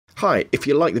Hi, if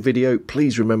you like the video,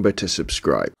 please remember to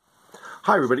subscribe.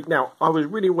 Hi everybody. Now, I was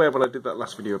really aware when I did that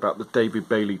last video about the David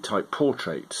Bailey type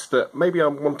portraits that maybe I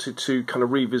wanted to kind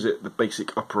of revisit the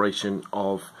basic operation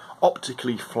of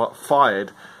optically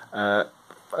fired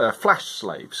flash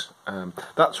slaves.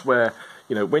 That's where,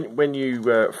 you know, when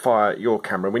you fire your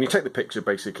camera, when you take the picture,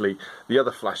 basically the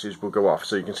other flashes will go off.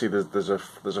 So you can see there's a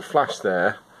flash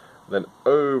there. Then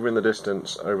over in the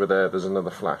distance, over there's another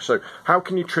flash. So how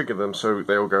can you trigger them so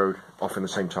they'll go off in the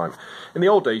same time? In the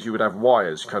old days, you would have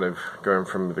wires kind of going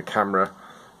from the camera,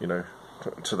 you know,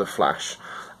 to the flash.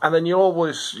 And then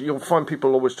you'll find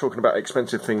people always talking about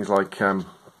expensive things like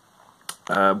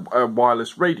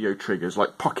wireless radio triggers,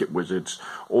 like pocket wizards,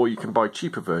 or you can buy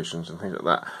cheaper versions and things like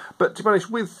that. But to be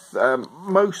honest, with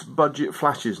most budget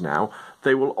flashes now,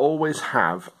 they will always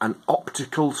have an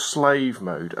optical slave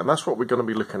mode, and that's what we're going to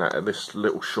be looking at in this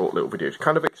short little video to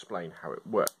kind of explain how it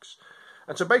works.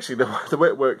 And so basically the way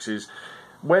it works is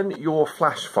when your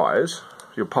flash fires,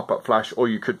 your pop-up flash, or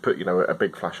you could put, you know, a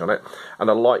big flash on it, and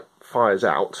a light fires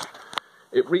out,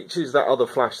 it reaches that other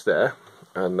flash there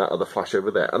and that other flash over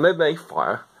there, and then they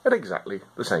fire at exactly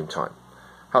the same time.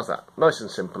 How's that? Nice and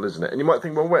simple, isn't it? And you might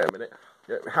think, well, wait a minute,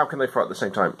 how can they fire at the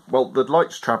same time? Well, the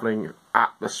light's travelling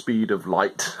at the speed of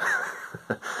light.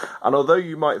 And although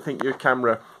you might think your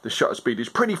camera, the shutter speed is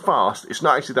pretty fast, it's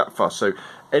not actually that fast. So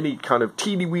any kind of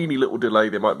teeny weeny little delay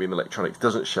there might be in electronics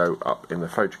doesn't show up in the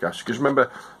photographs. Because remember,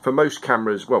 for most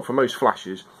cameras, well, for most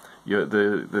flashes,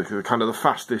 the kind of the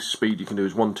fastest speed you can do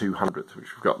is 1/200th,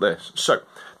 which we've got this. So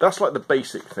that's like the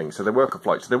basic thing. So they work off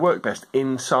light. So they work best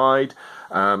inside,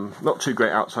 not too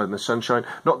great outside in the sunshine,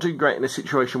 not too great in a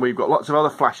situation where you've got lots of other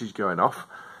flashes going off,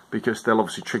 because they'll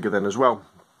obviously trigger then as well.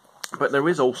 But there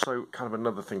is also kind of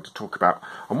another thing to talk about,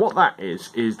 and what that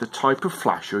is the type of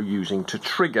flash you're using to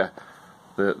trigger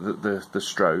the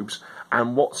strobes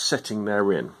and what setting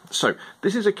they're in. So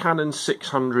this is a Canon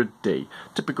 600D,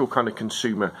 typical kind of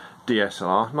consumer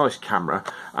DSLR, nice camera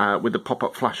with the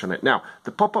pop-up flash on it. Now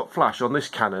the pop-up flash on this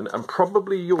Canon, and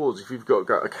probably yours if you've got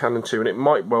a Canon 2, and it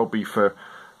might well be for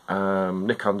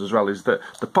Nikon's as well, is that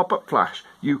the pop-up flash,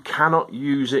 you cannot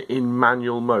use it in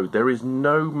manual mode. There is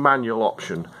no manual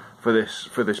option for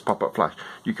this pop-up flash.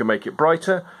 You can make it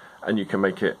brighter and you can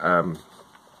make it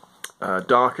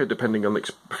darker depending on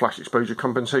the flash exposure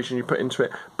compensation you put into it,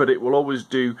 but it will always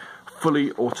do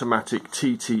fully automatic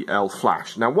TTL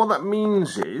flash. Now what that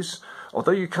means is,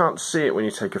 although you can't see it when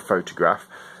you take a photograph,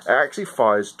 it actually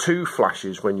fires two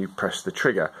flashes when you press the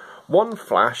trigger. One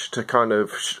flash to kind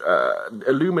of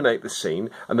illuminate the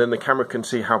scene, and then the camera can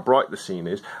see how bright the scene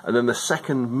is, and then the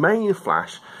second main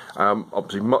flash,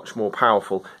 obviously much more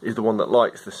powerful, is the one that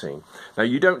lights the scene. Now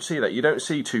you don't see that, you don't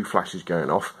see two flashes going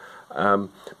off,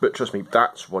 but trust me,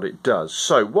 that's what it does.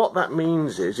 So what that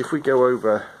means is, if we go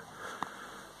over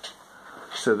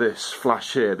to this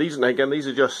flash here, these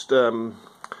are just Yongnuo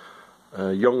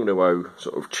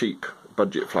sort of cheap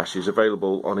budget flashes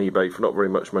available on eBay for not very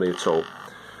much money at all.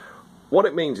 What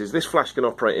it means is this flash can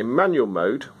operate in manual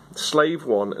mode, slave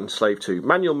 1 and slave 2.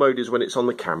 Manual mode is when it's on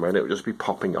the camera and it will just be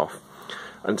popping off.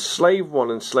 And slave 1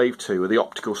 and slave 2 are the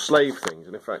optical slave things.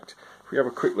 And in fact, if we have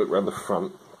a quick look around the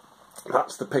front,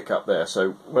 that's the pickup there.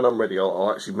 So when I'm ready,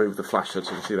 I'll actually move the flash so you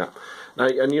can see that. Now,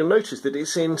 and you'll notice that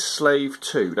it's in slave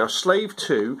 2. Now slave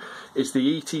 2 is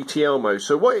the ETTL mode.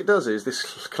 So what it does is,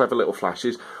 this clever little flash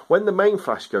is, when the main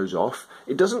flash goes off,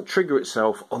 it doesn't trigger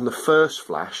itself on the first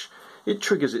flash. It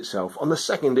triggers itself on the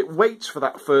second. It waits for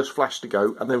that first flash to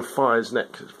go and then fires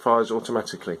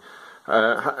automatically.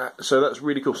 So that's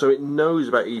really cool. So it knows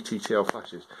about ETTL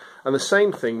flashes. And the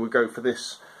same thing would go for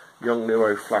this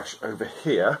Yongnuo flash over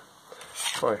here.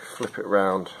 If I flip it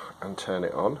around and turn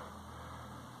it on.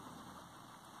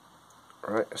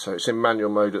 Right, so it's in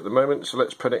manual mode at the moment. So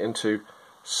let's put it into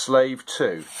slave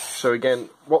 2. So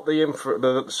again, what the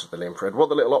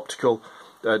little optical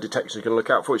detector is going to look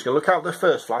out for, it's going to look out for the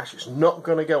first flash, it's not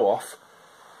going to go off,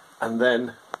 and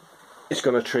then it's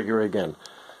going to trigger again.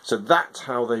 So that's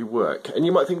how they work. And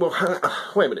you might think, well,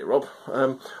 wait a minute, Rob,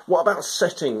 what about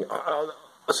setting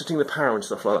the power and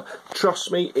stuff like that?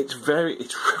 Trust me, it's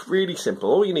really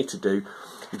simple. All you need to do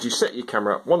is you set your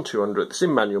camera up 1/200th, it's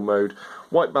in manual mode,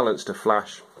 white balance to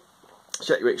flash,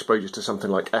 set your exposure to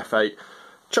something like f8,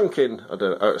 chunk in, I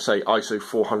don't know, say ISO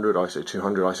 400, ISO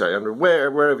 200, ISO 800,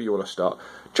 wherever you want to start.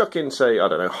 Chuck in, say, I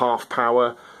don't know, half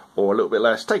power or a little bit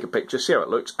less, take a picture, see how it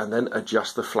looks, and then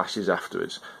adjust the flashes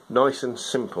afterwards. Nice and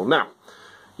simple. Now,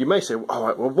 you may say,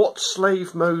 alright, well, what's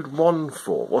slave mode 1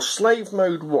 for? Well, slave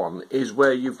mode 1 is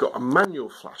where you've got a manual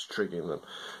flash triggering them.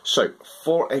 So,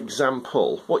 for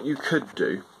example, what you could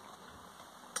do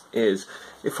is,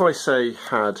 if I say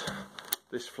had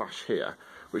this flash here,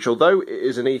 which, although it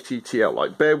is an ETTL,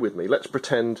 like, bear with me, let's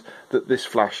pretend that this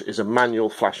flash is a manual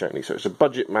flash only, so it's a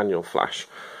budget manual flash,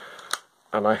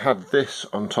 and I had this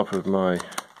on top of my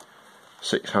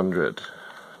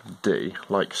 600D,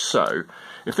 like so.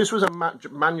 If this was a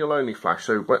manual only flash,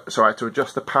 so I had to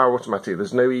adjust the power automatically,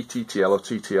 there's no ETTL or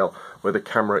TTL where the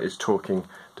camera is talking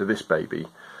to this baby.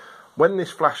 When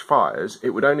this flash fires,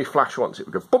 it would only flash once, it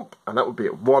would go bump, and that would be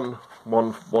at one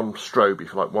strobe,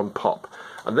 if you like, one pop.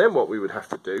 And then what we would have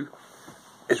to do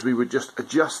is we would just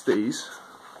adjust these,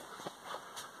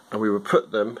 and we would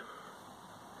put them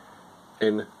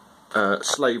in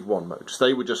slave 1 mode. So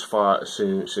they would just fire as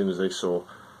soon as they saw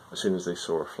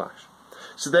a flash.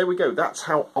 So there we go, that's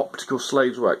how optical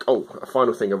slaves work. Oh, a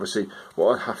final thing, obviously,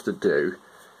 what I'd have to do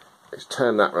is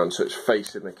turn that around so it's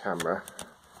facing the camera,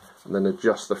 and then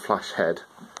adjust the flash head.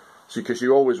 So, because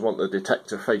you always want the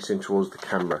detector facing towards the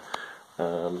camera.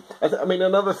 I mean,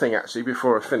 another thing actually,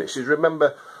 before I finish, is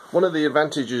remember, one of the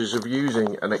advantages of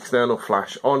using an external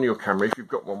flash on your camera, if you've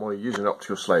got one while you're using an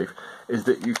optical slave, is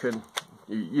that you can,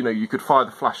 you know, you could fire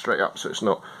the flash straight up, so it's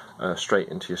not straight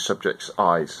into your subject's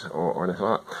eyes or anything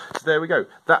like that. So there we go.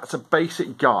 That's a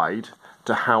basic guide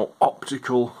to how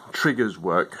optical triggers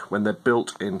work when they're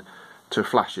built in to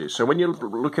flashes. So when you're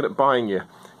looking at buying your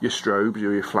strobes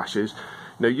or your flashes,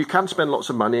 you know, you can spend lots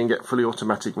of money and get fully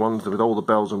automatic ones with all the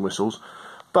bells and whistles,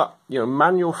 but you know,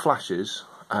 manual flashes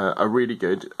are really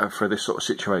good for this sort of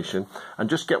situation, and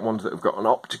just get ones that have got an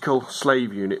optical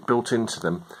slave unit built into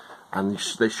them, and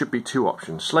there should be 2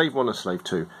 options, slave 1 and slave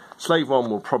 2. Slave 1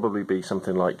 will probably be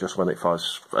something like just when it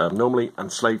fires normally,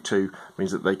 and slave 2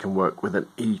 means that they can work with an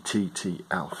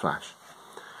ETTL flash.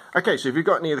 Okay, so if you've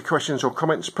got any other questions or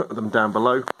comments, put them down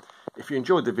below. If you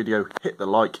enjoyed the video, hit the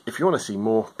like. If you want to see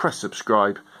more, press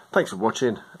subscribe. Thanks for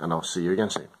watching, and I'll see you again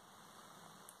soon.